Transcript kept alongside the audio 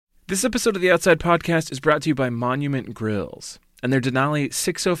This episode of the Outside Podcast is brought to you by Monument Grills and their Denali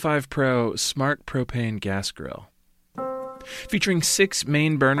 605 Pro Smart Propane Gas Grill. Featuring 6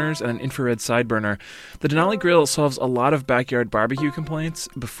 main burners and an infrared side burner, the Denali grill solves a lot of backyard barbecue complaints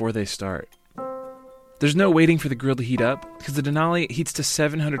before they start. There's no waiting for the grill to heat up because the Denali heats to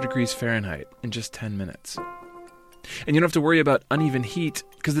 700 degrees Fahrenheit in just 10 minutes. And you don't have to worry about uneven heat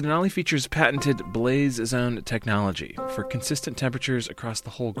because the Denali features patented Blaze Zone technology for consistent temperatures across the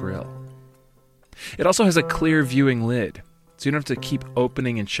whole grill. It also has a clear viewing lid, so you don't have to keep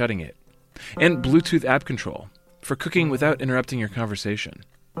opening and shutting it, and Bluetooth app control for cooking without interrupting your conversation.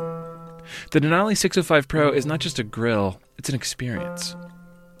 The Denali 605 Pro is not just a grill, it's an experience.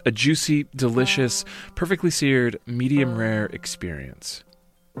 A juicy, delicious, perfectly seared, medium rare experience.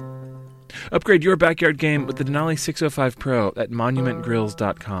 Upgrade your backyard game with the Denali 605 Pro at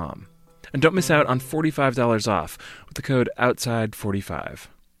monumentgrills.com. And don't miss out on $45 off with the code OUTSIDE45.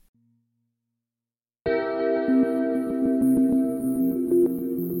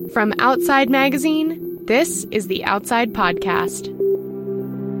 From Outside Magazine, this is the Outside Podcast.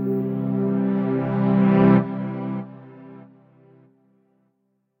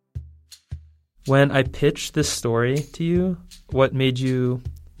 When I pitched this story to you, what made you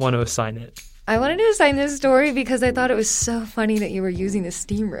want to assign it? I wanted to assign this story because I thought it was so funny that you were using the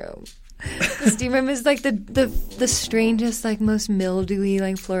steam room. The steam room is like the strangest, like most mildewy,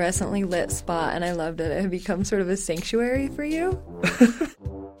 like fluorescently lit spot, and I loved it. It had become sort of a sanctuary for you.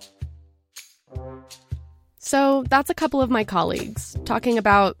 So that's a couple of my colleagues talking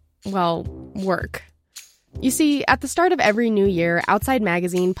about, well, work. You see, at the start of every new year, Outside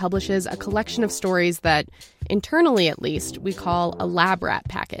Magazine publishes a collection of stories that, internally at least, we call a lab rat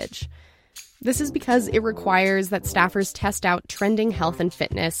package. This is because it requires that staffers test out trending health and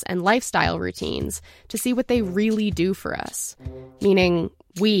fitness and lifestyle routines to see what they really do for us, meaning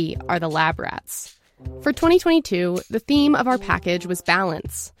we are the lab rats. For 2022, the theme of our package was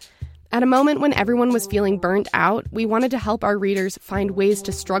balance. At a moment when everyone was feeling burnt out, we wanted to help our readers find ways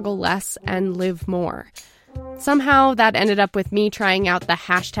to struggle less and live more. Somehow that ended up with me trying out the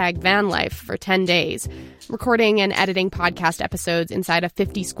hashtag van life for 10 days, recording and editing podcast episodes inside a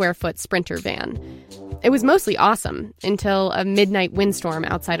 50-square-foot Sprinter van. It was mostly awesome until a midnight windstorm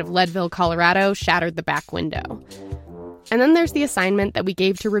outside of Leadville, Colorado shattered the back window. And then there's the assignment that we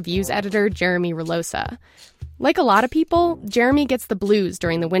gave to reviews editor Jeremy Rellosa. Like a lot of people, Jeremy gets the blues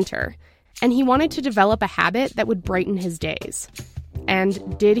during the winter, and he wanted to develop a habit that would brighten his days.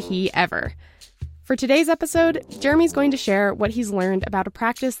 And did he ever? For today's episode, Jeremy's going to share what he's learned about a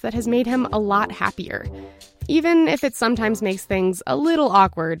practice that has made him a lot happier, even if it sometimes makes things a little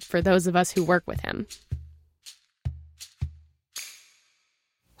awkward for those of us who work with him.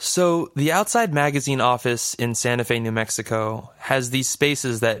 So, the Outside Magazine office in Santa Fe, New Mexico, has these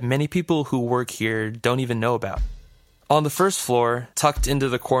spaces that many people who work here don't even know about. On the first floor, tucked into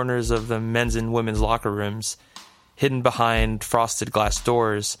the corners of the men's and women's locker rooms, hidden behind frosted glass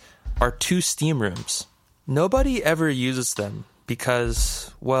doors, are 2 steam rooms. Nobody ever uses them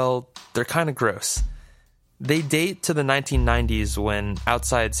because, well, they're kind of gross. They date to the 1990s when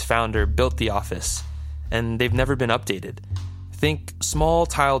Outside's founder built the office, and they've never been updated. Think small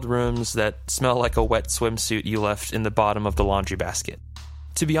tiled rooms that smell like a wet swimsuit you left in the bottom of the laundry basket.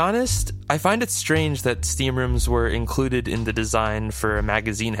 To be honest, I find it strange that steam rooms were included in the design for a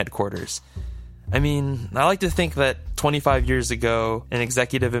magazine headquarters. I mean, I like to think that 25 years ago, an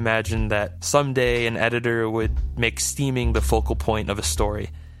executive imagined that someday an editor would make steaming the focal point of a story.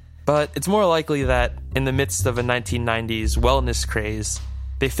 But it's more likely that, in the midst of a 1990s wellness craze,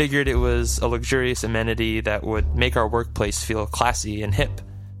 they figured it was a luxurious amenity that would make our workplace feel classy and hip.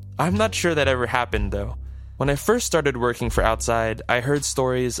 I'm not sure that ever happened, though. When I first started working for Outside, I heard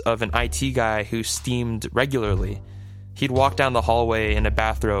stories of an IT guy who steamed regularly. He'd walk down the hallway in a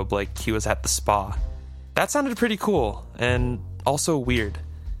bathrobe like he was at the spa. That sounded pretty cool, and also weird.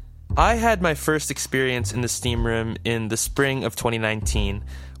 I had my first experience in the steam room in the spring of 2019,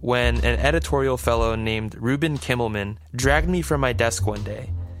 when an editorial fellow named Ruben Kimmelman dragged me from my desk one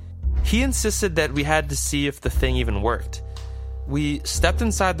day. He insisted that we had to see if the thing even worked. We stepped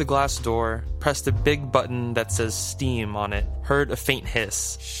inside the glass door, pressed a big button that says steam on it, heard a faint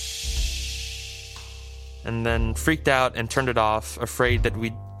hiss, and then freaked out and turned it off, afraid that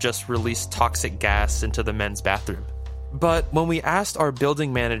we'd just released toxic gas into the men's bathroom. But when we asked our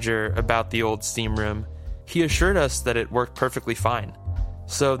building manager about the old steam room, he assured us that it worked perfectly fine.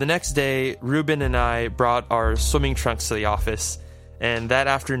 So the next day, Ruben and I brought our swimming trunks to the office, and that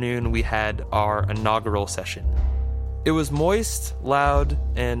afternoon we had our inaugural session. It was moist, loud,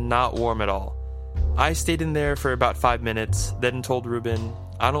 and not warm at all. I stayed in there for about 5 minutes, then told Ruben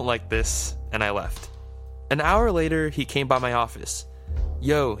I don't like this, and I left. An hour later, he came by my office.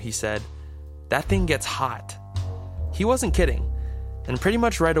 Yo, he said, that thing gets hot. He wasn't kidding. And pretty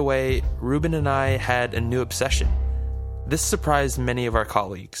much right away, Ruben and I had a new obsession. This surprised many of our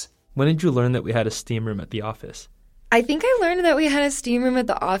colleagues. When did you learn that we had a steam room at the office? I think I learned that we had a steam room at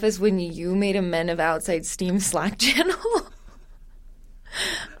the office when you made a Men of Outside Steam Slack channel.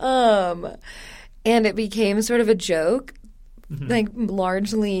 And it became sort of a joke, like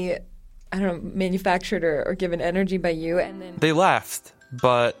largely, I don't know, manufactured or given energy by you. And then They laughed,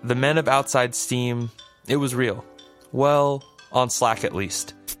 but the Men of Outside Steam, it was real. Well, on Slack at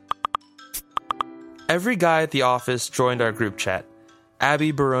least. Every guy at the office joined our group chat.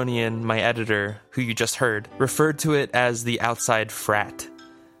 Abby Baronian, my editor, who you just heard, referred to it as the outside frat.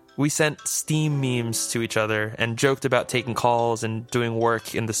 We sent Steam memes to each other and joked about taking calls and doing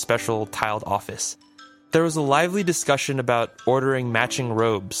work in the special tiled office. There was a lively discussion about ordering matching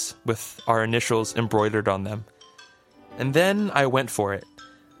robes with our initials embroidered on them. And then I went for it.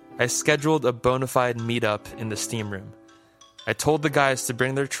 I scheduled a bona fide meetup in the steam room. I told the guys to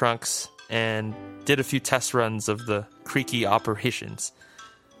bring their trunks and did a few test runs of the creaky operations.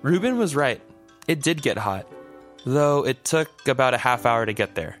 Ruben was right. It did get hot, though it took about a half hour to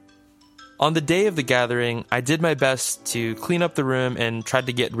get there. On the day of the gathering, I did my best to clean up the room and tried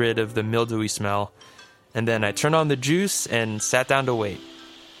to get rid of the mildewy smell, and then I turned on the juice and sat down to wait.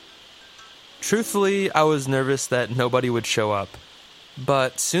 Truthfully, I was nervous that nobody would show up,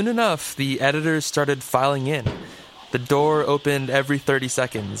 but soon enough, the editors started filing in. The door opened every 30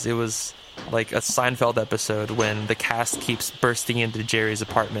 seconds. It was like a Seinfeld episode when the cast keeps bursting into Jerry's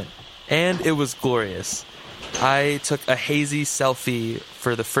apartment. And it was glorious. I took a hazy selfie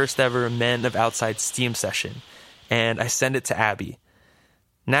for the first ever Men of Outside Steam session, and I sent it to Abby.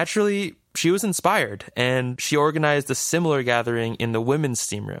 Naturally, she was inspired, and she organized a similar gathering in the women's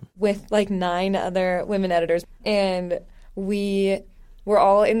steam room. with like 9 other women editors, and we were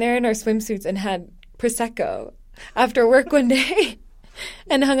all in there in our swimsuits and had Prosecco after work one day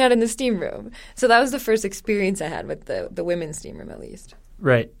and hung out in the steam room. So that was the first experience I had with the women's steam room, at least.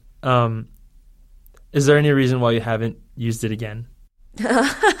 Right. Is there any reason why you haven't used it again? I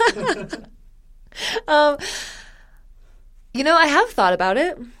have thought about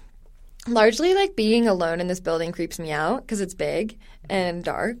it. Largely, like, being alone in this building creeps me out because it's big and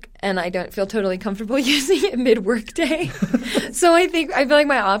dark, and I don't feel totally comfortable using it mid-workday. So I feel like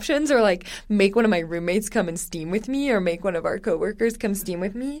my options are, like, make one of my roommates come and steam with me, or make one of our coworkers come steam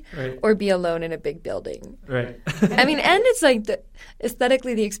with me, Right. or be alone in a big building. Right. I mean, and it's like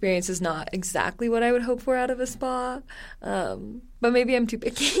aesthetically, the experience is not exactly what I would hope for out of a spa, but maybe I'm too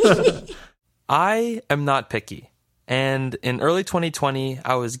picky. I am not picky. And in early 2020,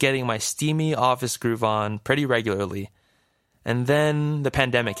 I was getting my steamy office groove on pretty regularly. And then the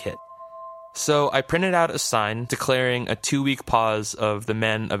pandemic hit. So I printed out a sign declaring a 2-week pause of the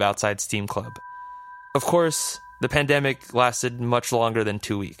Men of Outside Steam Club. Of course, the pandemic lasted much longer than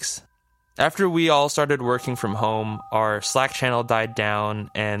 2 weeks. After we all started working from home, our Slack channel died down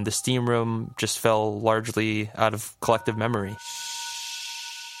and the steam room just fell largely out of collective memory.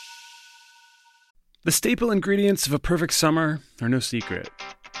 The staple ingredients of a perfect summer are no secret.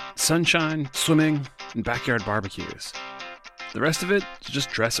 Sunshine, swimming, and backyard barbecues. The rest of it is just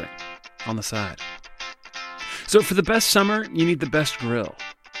dressing on the side. So for the best summer, you need the best grill.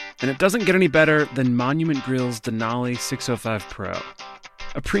 And it doesn't get any better than Monument Grill's Denali 605 Pro.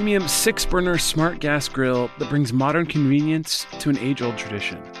 A premium 6-burner smart gas grill that brings modern convenience to an age-old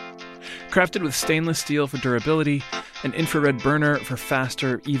tradition. Crafted with stainless steel for durability, an infrared burner for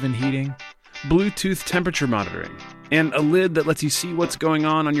faster, even heating, Bluetooth temperature monitoring, and a lid that lets you see what's going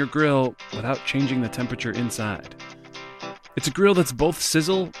on your grill without changing the temperature inside. It's a grill that's both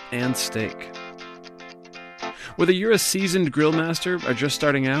sizzle and steak. Whether you're a seasoned grill master or just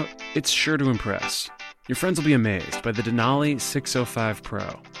starting out, it's sure to impress. Your friends will be amazed by the Denali 605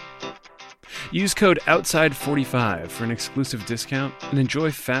 Pro. Use code OUTSIDE45 for an exclusive discount and enjoy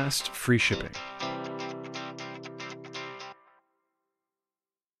fast, free shipping.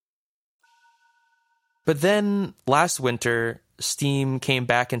 But then, last winter, steam came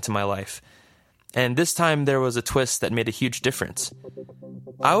back into my life. And this time there was a twist that made a huge difference.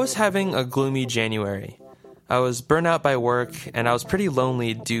 I was having a gloomy January. I was burnt out by work, and I was pretty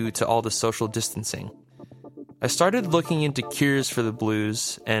lonely due to all the social distancing. I started looking into cures for the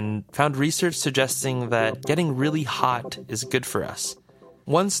blues, and found research suggesting that getting really hot is good for us.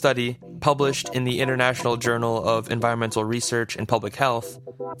 One study, published in the International Journal of Environmental Research and Public Health,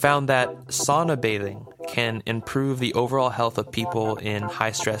 found that sauna bathing can improve the overall health of people in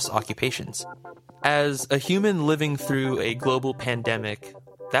high-stress occupations. As a human living through a global pandemic,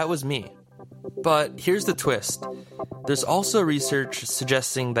 that was me. But here's the twist. There's also research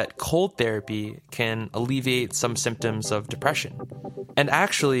suggesting that cold therapy can alleviate some symptoms of depression. And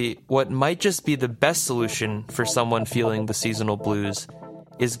actually, what might just be the best solution for someone feeling the seasonal blues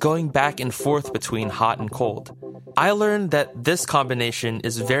is going back and forth between hot and cold. I learned that this combination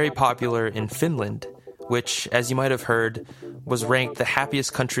is very popular in Finland, which, as you might have heard, was ranked the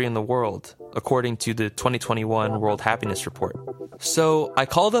happiest country in the world, according to the 2021 World Happiness Report. So I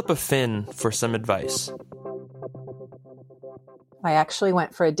called up a Finn for some advice. I actually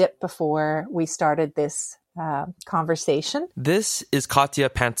went for a dip before we started this conversation. This is Katja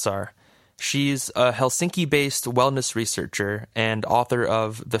Pantsar. She's a Helsinki-based wellness researcher and author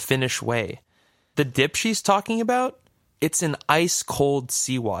of The Finnish Way. The dip she's talking about, it's in ice-cold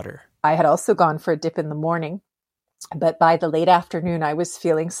seawater. I had also gone for a dip in the morning, but by the late afternoon, I was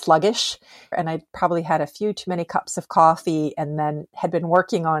feeling sluggish, and I'd probably had a few too many cups of coffee and then had been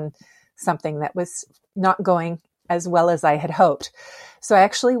working on something that was not going as well as I had hoped. So I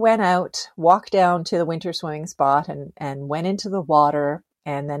actually went out, walked down to the winter swimming spot and went into the water.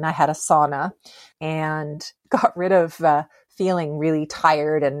 And then I had a sauna and got rid of feeling really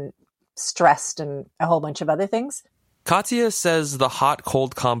tired and stressed and a whole bunch of other things. Katja says the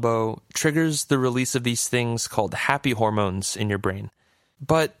hot-cold combo triggers the release of these things called happy hormones in your brain.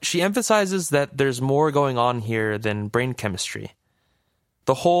 But she emphasizes that there's more going on here than brain chemistry.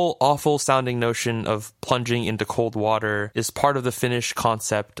 The whole awful-sounding notion of plunging into cold water is part of the Finnish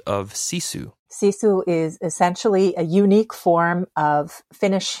concept of sisu. Sisu is essentially a unique form of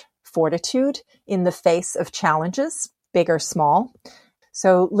Finnish fortitude in the face of challenges, big or small.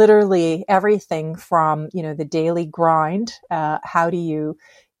 So literally everything from, the daily grind, how do you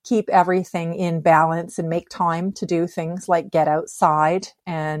keep everything in balance and make time to do things like get outside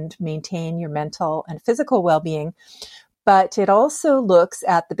and maintain your mental and physical well-being. But it also looks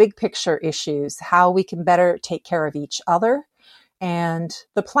at the big picture issues, how we can better take care of each other and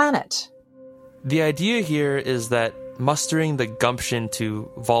the planet. The idea here is that mustering the gumption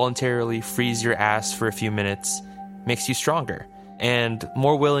to voluntarily freeze your ass for a few minutes makes you stronger and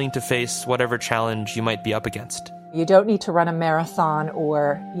more willing to face whatever challenge you might be up against. You don't need to run a marathon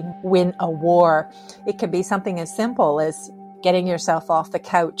or win a war. It can be something as simple as getting yourself off the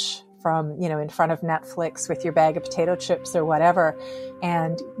couch from, in front of Netflix with your bag of potato chips or whatever,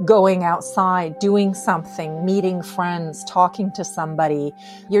 and going outside, doing something, meeting friends, talking to somebody.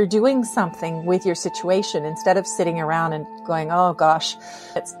 You're doing something with your situation instead of sitting around and going, oh gosh,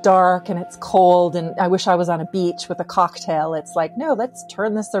 it's dark and it's cold and I wish I was on a beach with a cocktail. It's like, no, let's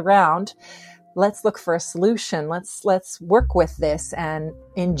turn this around. Let's look for a solution. Let's work with this and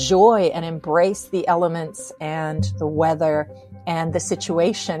enjoy and embrace the elements and the weather and the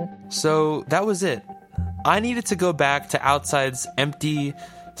situation. So that was it. I needed to go back to outside's empty,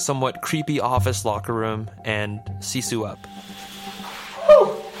 somewhat creepy office locker room and sisu up.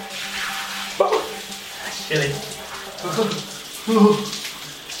 That's chilly.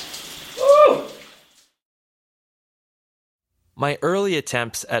 My early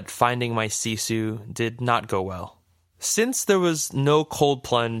attempts at finding my sisu did not go well. Since there was no cold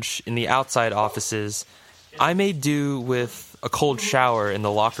plunge in the outside offices, I made do with a cold shower in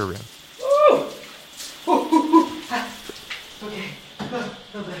the locker room.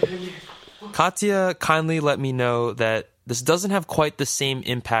 Katja kindly let me know that this doesn't have quite the same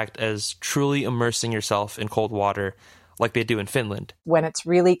impact as truly immersing yourself in cold water like they do in Finland. When it's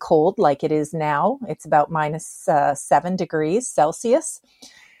really cold, like it is now, it's about -7 degrees Celsius.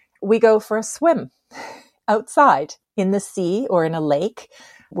 We go for a swim outside in the sea or in a lake.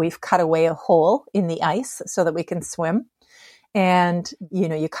 We've cut away a hole in the ice so that we can swim. And,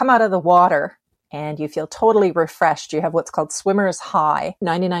 you come out of the water and you feel totally refreshed. You have what's called swimmer's high.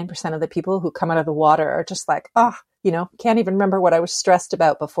 99% of the people who come out of the water are just like, can't even remember what I was stressed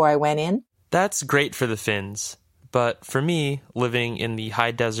about before I went in. That's great for the Finns. But for me, living in the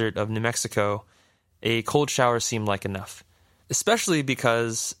high desert of New Mexico, a cold shower seemed like enough. Especially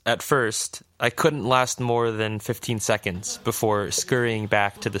because, at first, I couldn't last more than 15 seconds before scurrying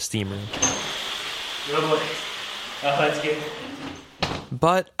back to the steam room.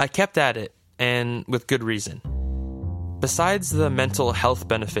 But I kept at it, and with good reason. Besides the mental health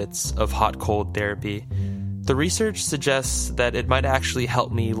benefits of hot-cold therapy, the research suggests that it might actually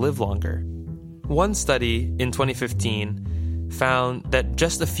help me live longer. One study in 2015 found that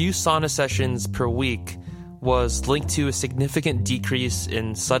just a few sauna sessions per week was linked to a significant decrease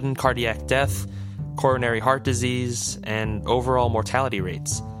in sudden cardiac death, coronary heart disease, and overall mortality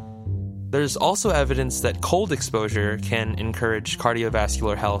rates. There's also evidence that cold exposure can encourage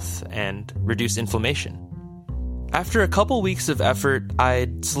cardiovascular health and reduce inflammation. After a couple weeks of effort,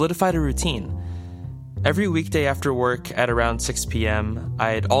 I'd solidified a routine. Every weekday after work at around 6 p.m.,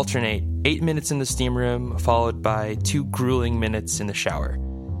 I'd alternate 8 minutes in the steam room, followed by 2 grueling minutes in the shower.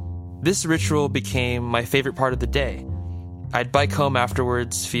 This ritual became my favorite part of the day. I'd bike home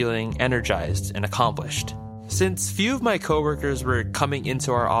afterwards feeling energized and accomplished. Since few of my coworkers were coming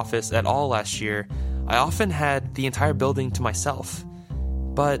into our office at all last year, I often had the entire building to myself.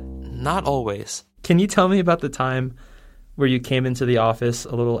 But not always. Can you tell me about the time where you came into the office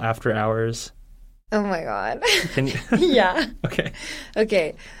a little after hours? Oh my God. Can you? Yeah. Okay.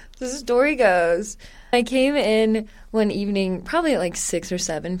 Okay. So the story goes, I came in one evening, probably at like 6 or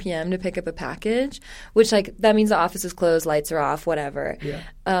 7 p.m. to pick up a package, which like that means the office is closed, lights are off, whatever.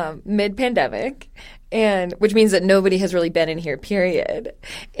 Yeah. Mid-pandemic, and which means that nobody has really been in here, period.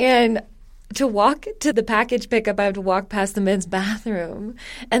 And to walk to the package pickup, I have to walk past the men's bathroom.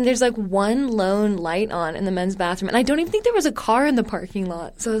 And there's like one lone light on in the men's bathroom. And I don't even think there was a car in the parking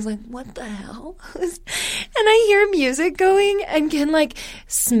lot. So I was like, what the hell? And I hear music going and can like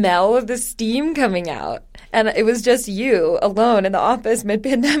smell the steam coming out. And it was just you alone in the office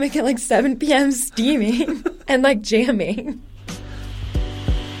mid-pandemic at like 7 p.m. steaming and like jamming.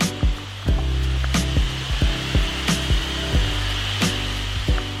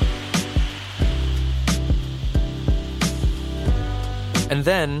 And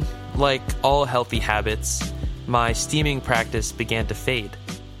then, like all healthy habits, my steaming practice began to fade.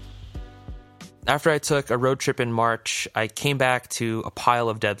 After I took a road trip in March, I came back to a pile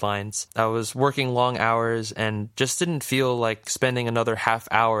of deadlines. I was working long hours and just didn't feel like spending another half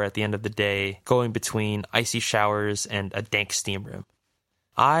hour at the end of the day going between icy showers and a dank steam room.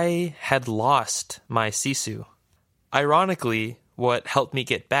 I had lost my sisu. Ironically, what helped me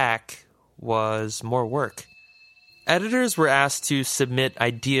get back was more work. Editors were asked to submit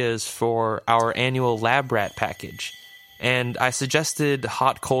ideas for our annual lab rat package, and I suggested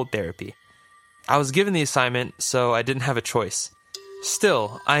hot-cold therapy. I was given the assignment, so I didn't have a choice.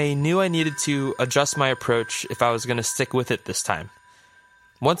 Still, I knew I needed to adjust my approach if I was going to stick with it this time.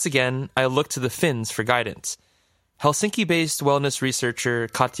 Once again, I looked to the Finns for guidance. Helsinki-based wellness researcher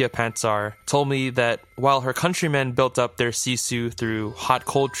Katja Pantsar told me that while her countrymen built up their sisu through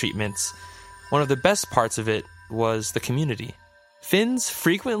hot-cold treatments, one of the best parts of it was the community. Finns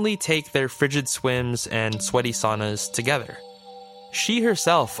frequently take their frigid swims and sweaty saunas together. She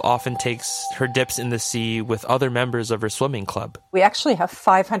herself often takes her dips in the sea with other members of her swimming club. We actually have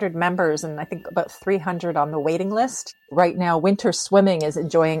 500 members and I think about 300 on the waiting list. Right now, winter swimming is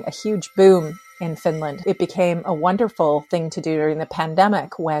enjoying a huge boom in Finland. It became a wonderful thing to do during the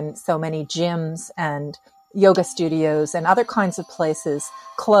pandemic when so many gyms and yoga studios and other kinds of places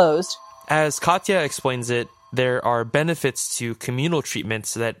closed. As Katja explains it, there are benefits to communal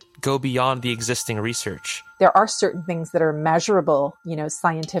treatments that go beyond the existing research. There are certain things that are measurable,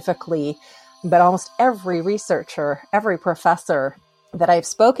 scientifically, but almost every researcher, every professor that I've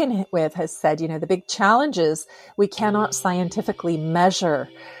spoken with has said, the big challenge is we cannot scientifically measure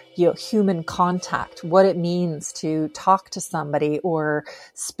human contact, what it means to talk to somebody or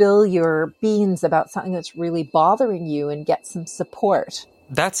spill your beans about something that's really bothering you and get some support.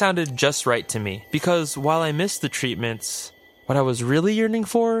 That sounded just right to me, because while I missed the treatments, what I was really yearning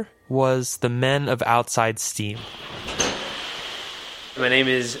for was the men of outside steam. My name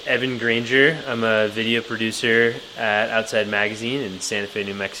is Evan Granger. I'm a video producer at Outside Magazine in Santa Fe,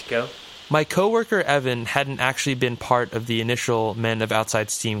 New Mexico. My coworker Evan hadn't actually been part of the initial Men of Outside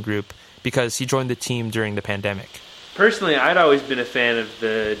Steam group because he joined the team during the pandemic. Personally, I'd always been a fan of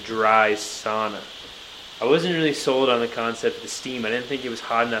the dry sauna. I wasn't really sold on the concept of the steam. I didn't think it was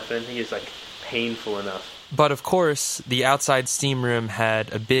hot enough. I didn't think it was painful enough. But of course, the outside steam room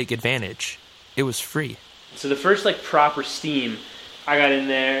had a big advantage. It was free. So the first proper steam, I got in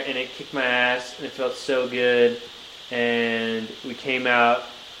there and it kicked my ass and it felt so good. And we came out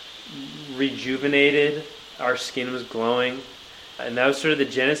rejuvenated. Our skin was glowing. And that was sort of the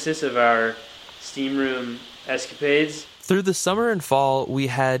genesis of our steam room escapades. Through the summer and fall, we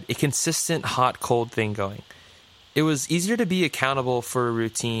had a consistent hot-cold thing going. It was easier to be accountable for a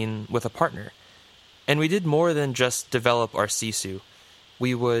routine with a partner. And we did more than just develop our sisu.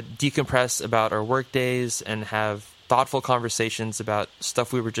 We would decompress about our work days and have thoughtful conversations about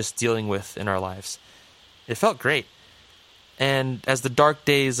stuff we were just dealing with in our lives. It felt great. And as the dark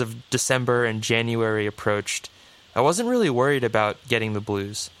days of December and January approached, I wasn't really worried about getting the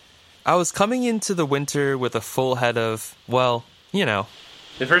blues. I was coming into the winter with a full head of, The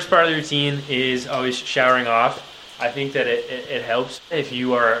first part of the routine is always showering off. I think that it helps if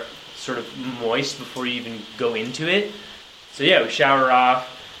you are sort of moist before you even go into it. So yeah, we shower off,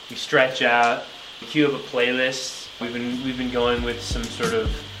 we stretch out, Cue up a playlist. We've been going with some sort of,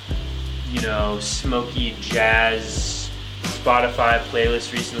 smoky jazz Spotify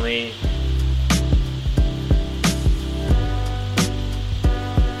playlist recently.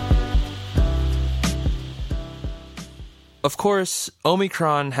 Of course,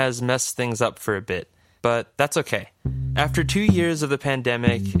 Omicron has messed things up for a bit, but that's okay. After 2 years of the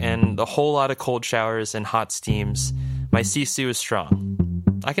pandemic and a whole lot of cold showers and hot steams, my sisu is strong.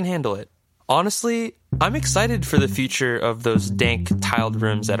 I can handle it. Honestly, I'm excited for the future of those dank tiled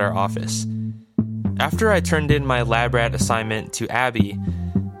rooms at our office. After I turned in my lab rat assignment to Abby,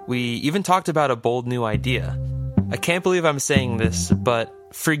 we even talked about a bold new idea. I can't believe I'm saying this, but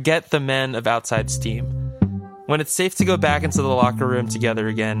forget the men of Outside Steam. When it's safe to go back into the locker room together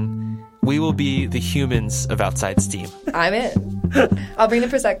again, we will be the humans of Outside Steam. I'm in. I'll bring the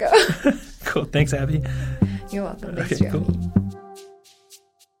Prosecco. Cool. Thanks, Abby. You're welcome. Thanks, Okay, Jeremy. cool.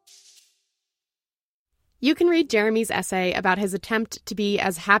 You can read Jeremy's essay about his attempt to be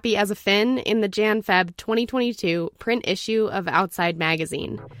as happy as a Finn in the Jan-Feb 2022 print issue of Outside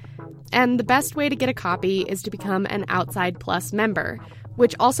Magazine. And the best way to get a copy is to become an Outside Plus member,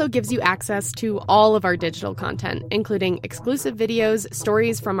 which also gives you access to all of our digital content, including exclusive videos,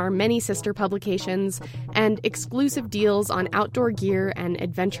 stories from our many sister publications, and exclusive deals on outdoor gear and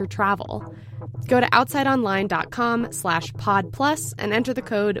adventure travel. Go to outsideonline.com/podplus and enter the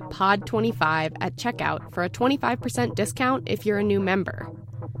code POD25 at checkout for a 25% discount if you're a new member.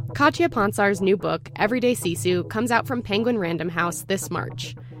 Katya Ponsar's new book, Everyday Sisu, comes out from Penguin Random House this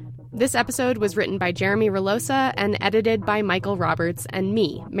March. This episode was written by Jeremy Rellosa and edited by Michael Roberts and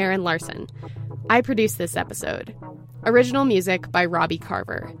me, Maren Larson. I produced this episode. Original music by Robbie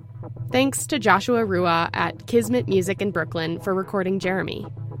Carver. Thanks to Joshua Rua at Kismet Music in Brooklyn for recording Jeremy.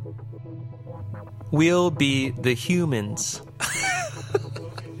 We'll be the humans.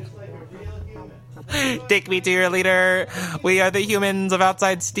 Take me to your leader. We are the humans of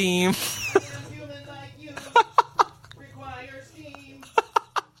Outside Steam.